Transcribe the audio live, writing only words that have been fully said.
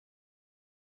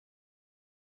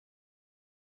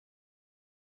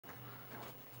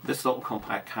This little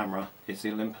compact camera is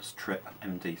the Olympus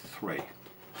MD3,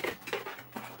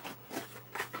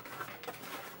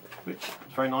 which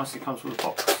very nicely comes with a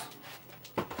box.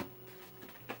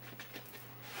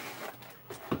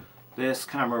 This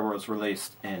camera was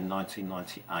released in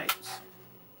 1998.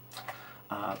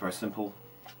 Very simple,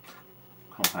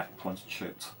 compact point and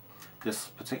shoot. This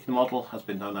particular model has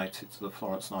been donated to the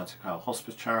Florence Nightingale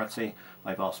Hospice charity.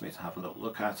 They've asked me to have a little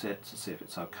look at it to see if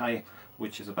it's okay,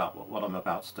 which is about what I'm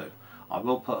about to do. I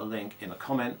will put a link in the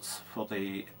comments for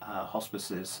the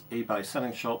hospice's eBay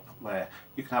selling shop, where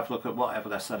you can have a look at whatever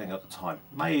they're selling at the time.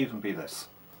 May even be this.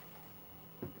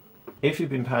 If you've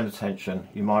been paying attention,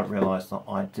 you might realise that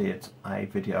I did a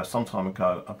video some time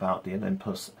ago about the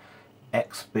Olympus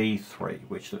XB3,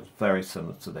 which looks very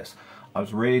similar to this. I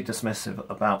was really dismissive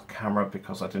about the camera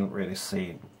because I didn't really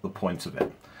see the point of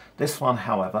it. This one,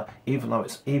 however, even though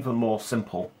it's even more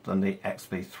simple than the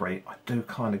XB3, I do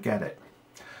kind of get it.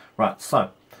 Right,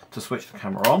 so to switch the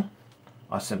camera on,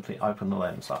 I simply open the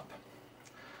lens up.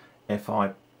 If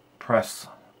I press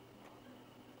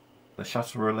the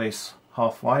shutter release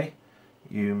halfway,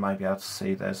 you may be able to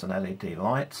see there's an LED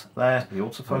light there. The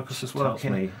autofocus is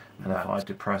working, and if I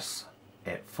depress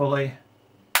it fully,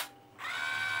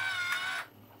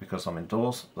 because I'm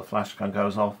indoors, the flash gun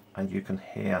goes off and you can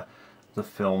hear the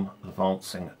film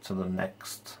advancing to the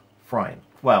next frame.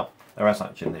 Well, there is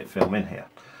actually a film in here,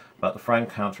 but the frame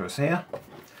counter is here.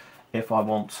 If I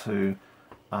want to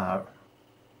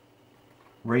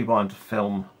rewind the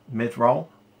film mid-roll,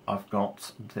 I've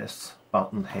got this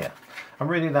button here, and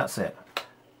really that's it.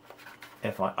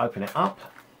 If I open it up,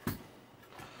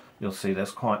 you'll see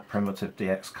there's quite primitive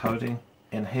DX coding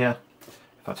in here.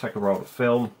 If I take a roll of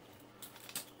film,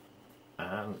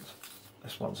 and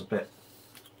this one's a bit,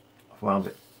 I've wound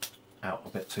it out a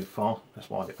bit too far, let's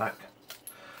wind it back.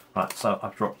 Right, so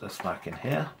I've dropped this back in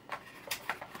here.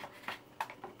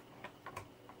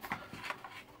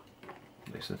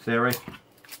 At least in theory.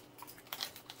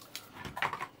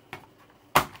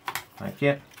 Thank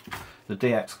you. The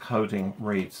DX coding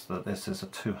reads that this is a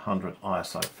 200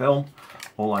 ISO film.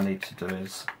 All I need to do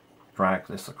is drag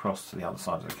this across to the other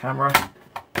side of the camera,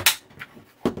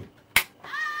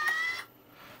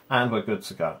 and we're good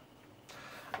to go.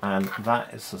 And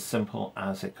that is as simple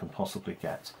as it can possibly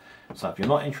get. So if you're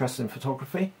not interested in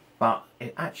photography, but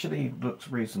it actually looks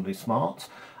reasonably smart,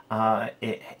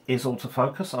 it is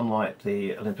autofocus, unlike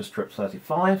the Olympus Trip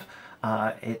 35.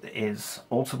 It is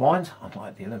auto-wind,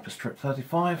 unlike the Olympus Trip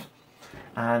 35.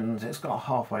 And it's got a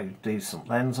halfway decent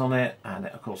lens on it, and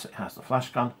of course it has the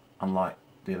flash gun, unlike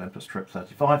the Olympus Trip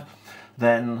 35.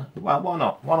 Then, well, why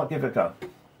not? Why not give it a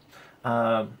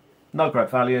go? No great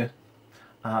value,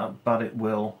 but it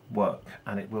will work,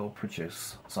 and it will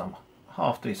produce some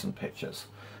half decent pictures.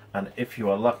 And if you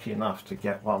are lucky enough to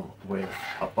get one with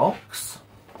a box,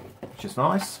 which is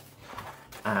nice,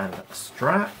 and a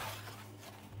strap,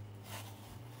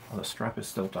 and the strap is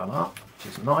still done up,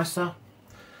 which is nicer,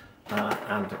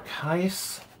 and a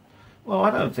case, well,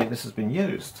 I don't think this has been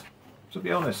used, to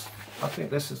be honest. I think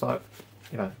this is like,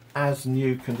 you know, as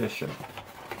new condition.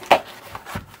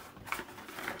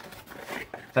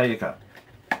 There you go.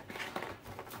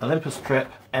 Olympus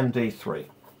Trip MD3.